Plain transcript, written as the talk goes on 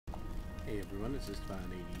Hey everyone, it's just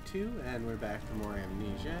Spawn82, and we're back for more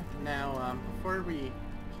Amnesia. Now, before we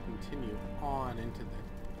continue on into the...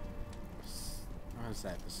 what is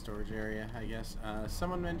that, the storage area, I guess?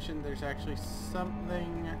 Someone mentioned there's actually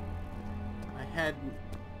something I hadn't,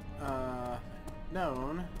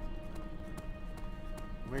 known,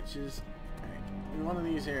 which is, in one of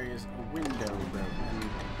these areas, a window broke, and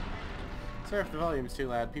sorry if the volume's too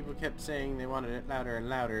loud. People kept saying they wanted it louder and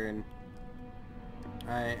louder, and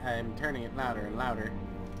I'm turning it louder and louder.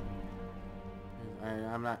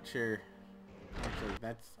 I'm not sure. Actually,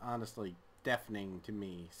 that's honestly deafening to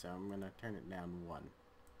me, so I'm gonna turn it down one.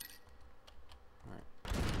 Alright.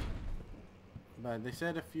 But they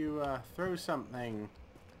said if you throw something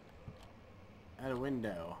at a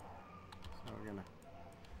window, so we're gonna,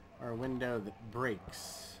 or a window that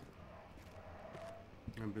breaks.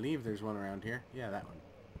 I believe there's one around here. Yeah, that one.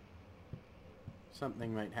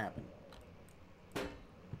 Something might happen.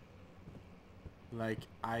 Like,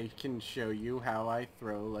 I can show you how I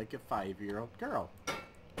throw like a 5-year-old girl. Do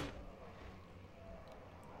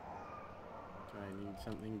I need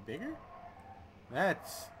something bigger?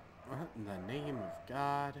 That's... what in the name of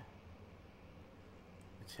God?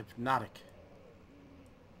 It's hypnotic.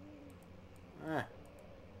 Ah.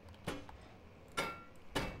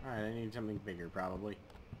 Alright, I need something bigger, probably.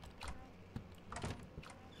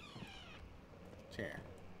 Chair.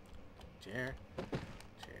 Chair.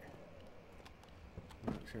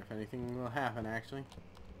 I'm not sure if anything will happen, actually.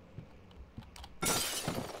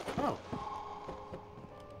 Oh!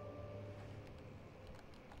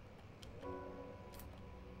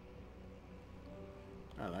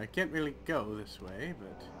 Well, I can't really go this way,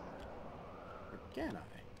 but... or can I?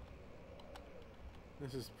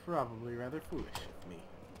 This is probably rather foolish of me.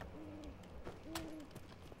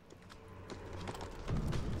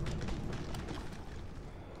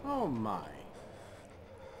 Oh my!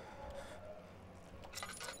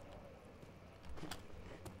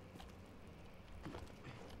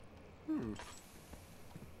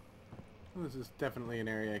 Well, this is definitely an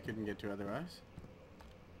area I couldn't get to otherwise.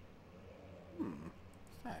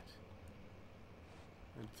 What's that?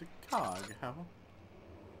 It's a cog. How?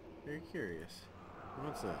 Very curious.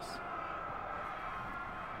 What's this?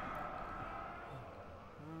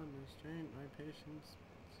 Restraint my patience.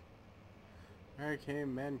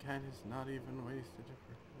 Hurricane, mankind has not even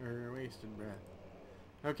wasted breath.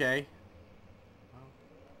 Okay.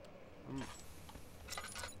 Well,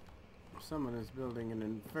 someone is building an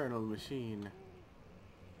infernal machine.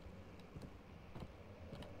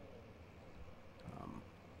 I'm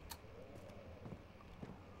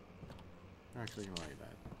actually gonna like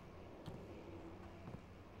that.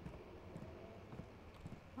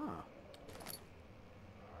 Huh.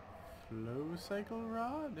 Flow cycle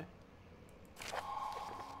rod?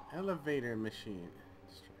 Elevator machine.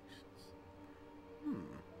 Instructions.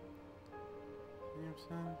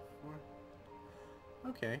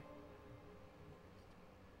 Okay.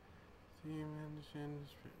 Steam engines,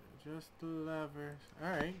 just the levers.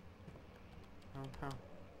 Alright. How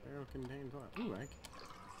barrel contains what? Ooh,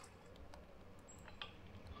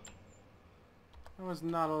 that was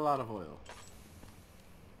not a lot of oil.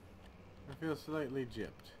 I feel slightly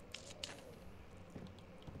gypped.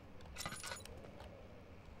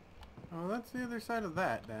 Oh, that's the other side of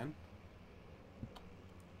that, then.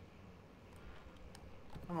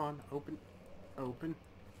 Come on, open. Open.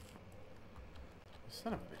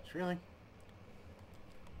 Son of a bitch, really?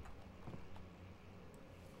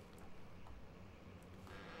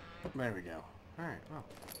 There we go. Alright, well.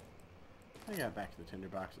 I got back to the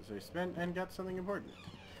tinderboxes I spent and got something important.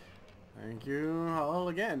 Thank you all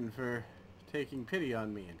again for taking pity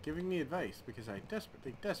on me and giving me advice, because I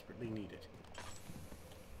desperately need it.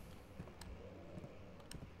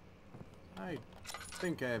 I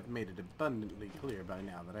think I've made it abundantly clear by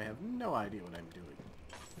now that I have no idea what I'm doing.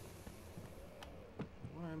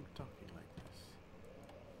 Why I'm talking like this?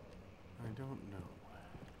 I don't know.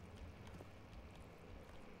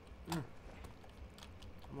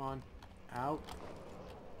 Come on. Out.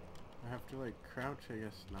 I have to, like, crouch? I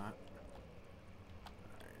guess not.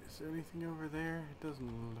 Alright, is there anything over there? It doesn't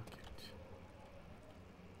look it.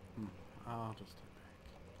 I'll just step back.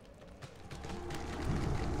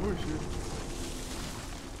 Oh, shit.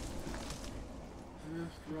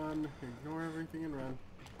 Just run. Ignore everything and run.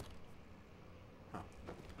 Huh.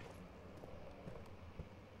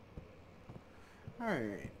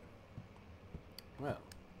 Alright. Well.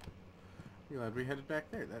 I'm glad we headed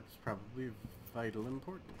back there. That's probably of vital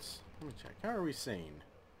importance. Let me check. How are we sane?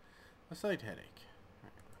 A slight headache.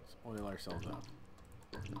 Alright, let's oil ourselves up.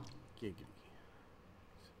 Giggity.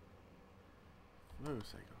 Flow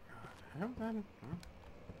cycle. God. I hope that...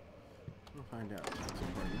 find out. That's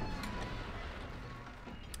important.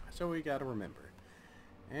 So we gotta remember.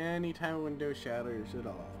 Anytime a window shatters at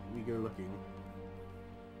all, we go looking.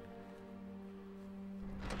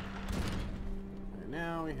 And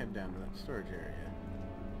now we head down to that storage area.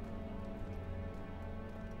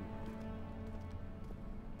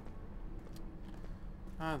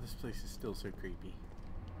 Ah, this place is still so creepy.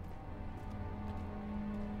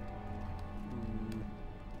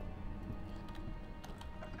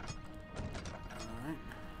 Alright.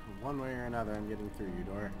 One way or another, I'm getting through you,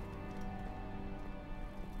 door.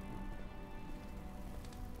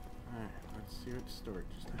 Alright, let's see what storage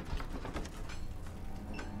is like.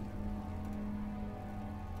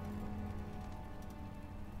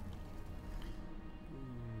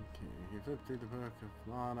 Okay, you flip through the Book of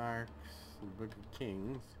Monarchs, the Book of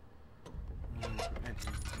Kings.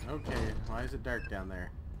 Okay, why is it dark down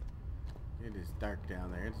there? It is dark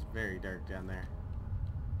down there. It's very dark down there.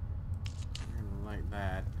 We're gonna light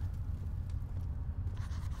that.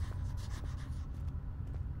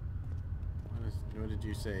 What did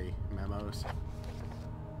you say, Memos?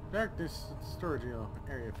 Darkness storage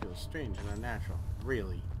area feels strange and unnatural.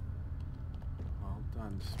 Really? Well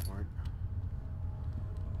done, sport.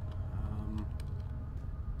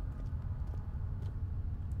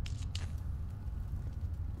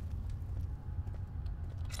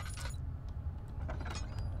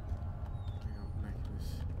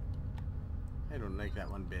 I don't like that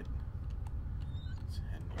one bit. Let's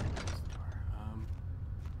head near this door.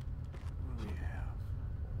 What do we have?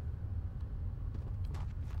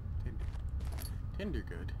 Tinder. Tinder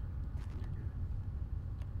good. Tinder good.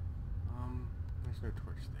 There's no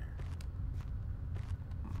torch there.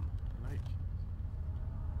 Like.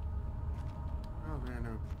 Oh, there are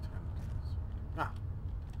no tinders. Ah!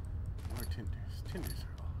 More tinders. Tinders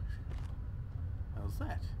are always good. How's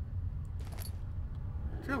that?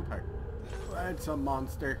 Drill part. That's a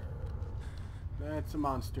monster. That's a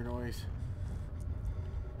monster noise.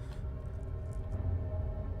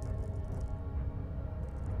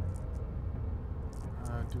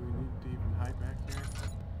 Do we need to even hide back here?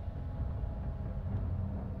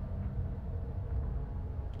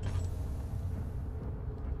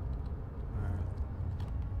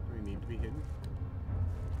 Do we need to be hidden?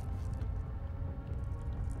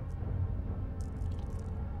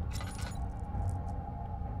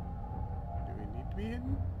 Be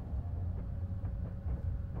hidden?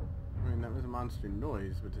 I mean, that was a monster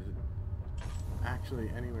noise, but is it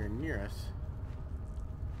actually anywhere near us?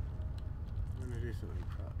 I'm gonna do something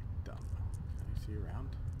probably dumb. Can I see around?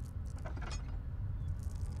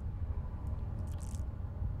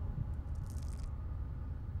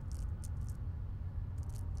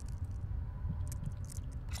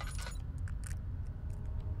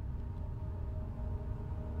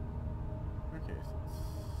 Okay, so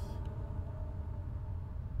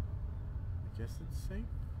I guess it's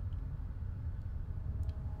safe.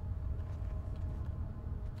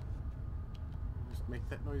 Just make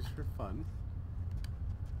that noise for fun.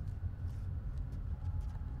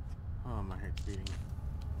 Oh, my heart's beating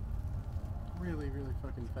really, really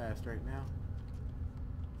fucking fast right now.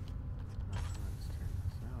 Oh, let's turn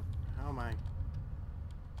this out. How am I? I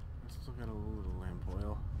still got a little lamp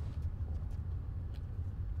oil.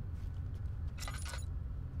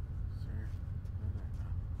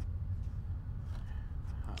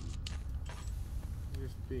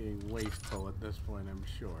 Just being wasteful at this point, I'm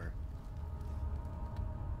sure.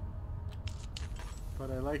 But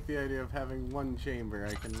I like the idea of having one chamber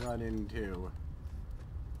I can run into.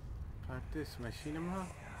 Got this machinima?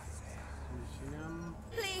 Machinum?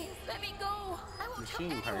 Please, let me go. I won't tell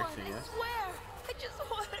Machine anyone, parts, I guess. I swear. I just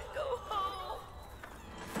want to go home.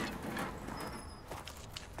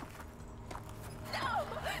 No!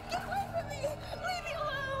 Get away from me! Leave me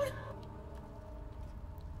alone!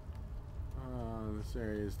 Oh, this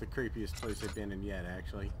area is the creepiest place I've been in yet,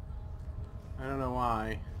 actually. I don't know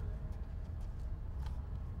why.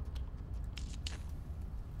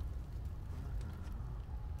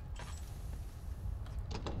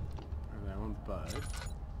 That one, bud.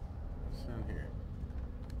 What's down here?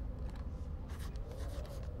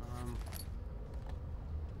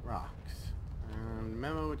 Rocks.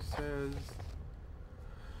 Memo which says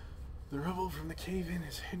the rubble from the cave-in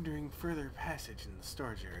is hindering further passage in the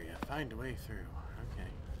storage area. Find a way through. Okay.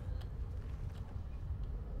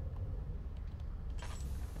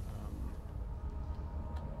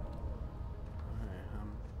 Okay,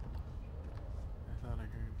 I thought I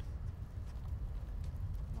heard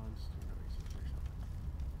monster noises or something.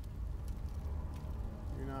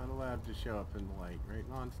 You're not allowed to show up in the light, right,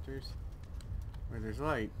 monsters? Where there's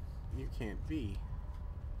light, you can't be.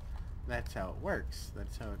 That's how it works.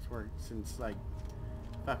 That's how it's worked since, like,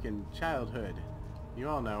 fucking childhood. You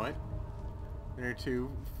all know it. There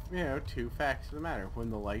are two facts of the matter. When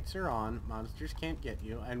the lights are on, monsters can't get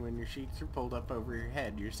you, and when your sheets are pulled up over your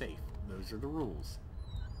head, you're safe. Those are the rules.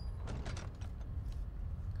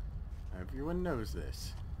 Everyone knows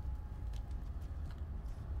this.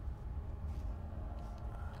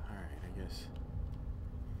 Alright, I guess.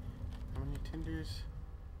 How many tinders?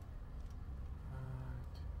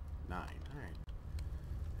 9. Alright.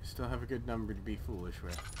 I still have a good number to be foolish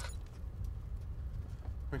with.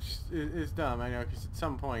 Which is dumb, I know, because at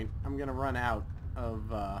some point I'm going to run out of,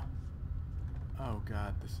 oh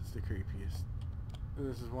god, this is the creepiest.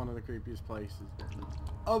 This is one of the creepiest places.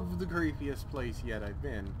 Of the creepiest place yet I've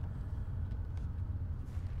been.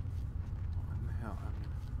 What in the hell? I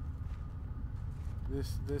mean,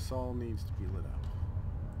 this all needs to be lit up.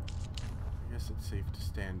 I guess it's safe to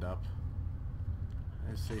stand up.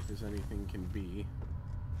 As safe as anything can be.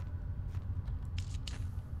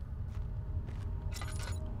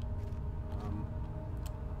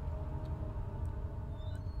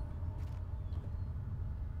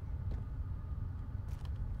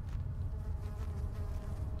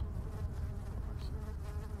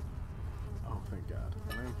 Oh, thank God.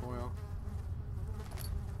 Lamp oil.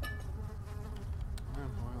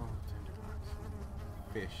 Lamp oil, tinderbox.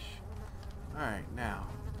 Fish. Alright, now.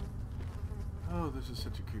 Oh, this is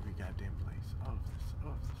such a creepy goddamn place. All of this.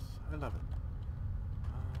 I love it.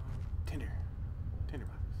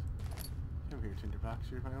 Tinderbox. Come here, Tinderbox.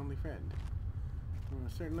 You're my only friend. Well,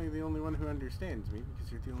 certainly the only one who understands me,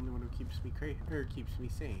 because you're the only one who keeps me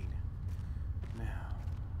sane. Now,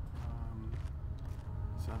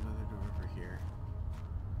 saw another door over here.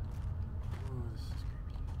 Oh, this is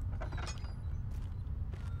creepy.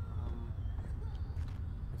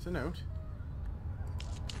 It's a note.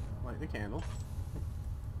 Light the candle.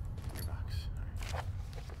 Tinderbox. Alright.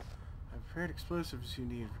 I've prepared explosives you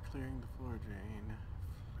need for clearing the floor drain.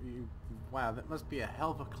 Wow, that must be a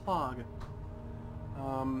hell of a clog.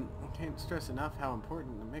 I can't stress enough how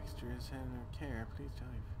important the mixture is and our care. Please tell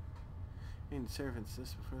your servants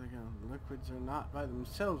this before they go. The liquids are not by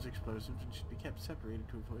themselves explosives and should be kept separated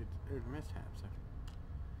to avoid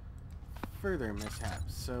further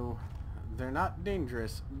mishaps. So they're not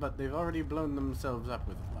dangerous, but they've already blown themselves up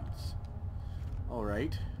with it once.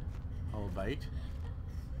 Alright. I'll bite.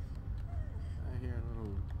 I hear a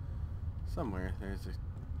little... Somewhere there's a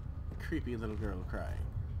creepy little girl crying.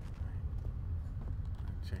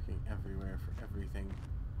 I'm checking everywhere for everything.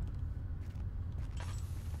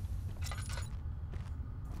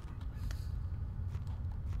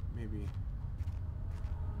 Maybe...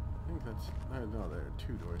 I think that's... no, there are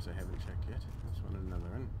 2 doors I haven't checked yet. This one and another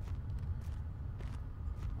one.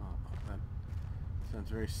 That sounds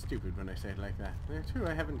very stupid when I say it like that. There are 2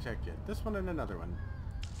 I haven't checked yet. This one and another one.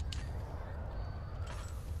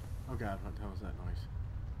 Oh god, what the hell is that noise?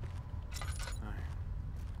 Alright.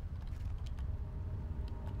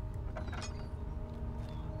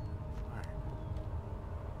 Alright.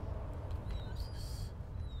 What is this?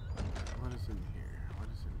 What is in here? What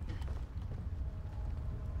is in here?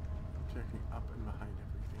 I'm checking up and behind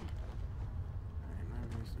everything. Alright, now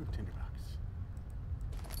there's... Ooh, tinderbox.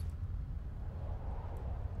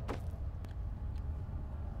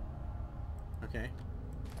 Okay.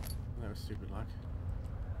 That was stupid luck.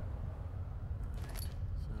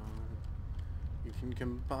 Alright, so you can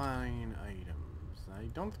combine items. I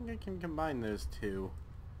don't think I can combine those 2.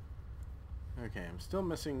 Okay, I'm still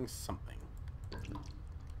missing something. I'm gonna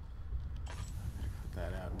cut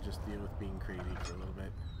that out and just deal with being crazy for a little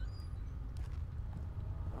bit.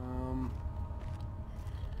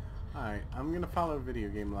 Alright, I'm gonna follow video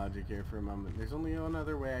game logic here for a moment. There's only one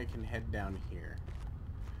other way I can head down here.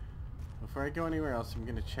 Before I go anywhere else, I'm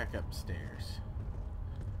gonna check upstairs.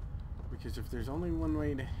 Because if there's only one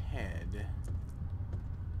way to head...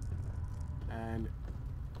 And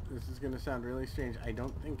this is gonna sound really strange, I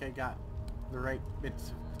don't think I got the right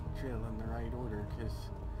bits of drill in the right order, because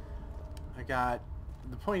I got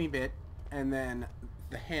the pointy bit and then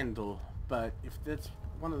the handle. But if that's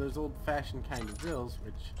one of those old-fashioned kind of drills,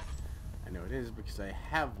 which I know it is because I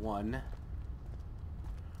have one,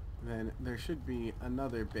 then there should be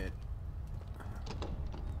another bit.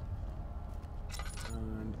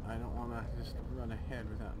 And I don't want to just run ahead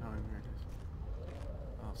without knowing where it is.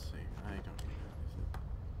 I'll see. I don't know. Is it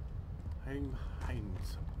hiding behind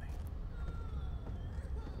something?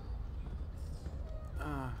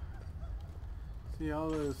 See,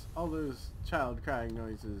 all those child crying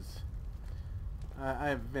noises.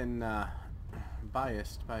 I've been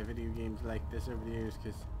biased by video games like this over the years,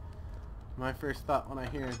 because my first thought when I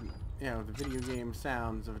you know, the video game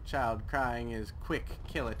sounds of a child crying is quick,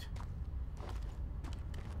 kill it.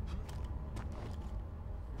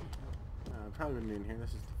 Probably wouldn't be in here.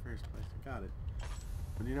 This is the first place I got it.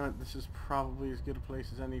 But you know what? This is probably as good a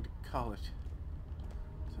place as any to call it.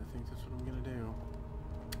 So I think that's what I'm gonna do.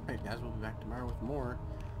 Alright guys, we'll be back tomorrow with more.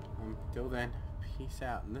 Till then, peace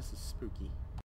out. And this is spooky.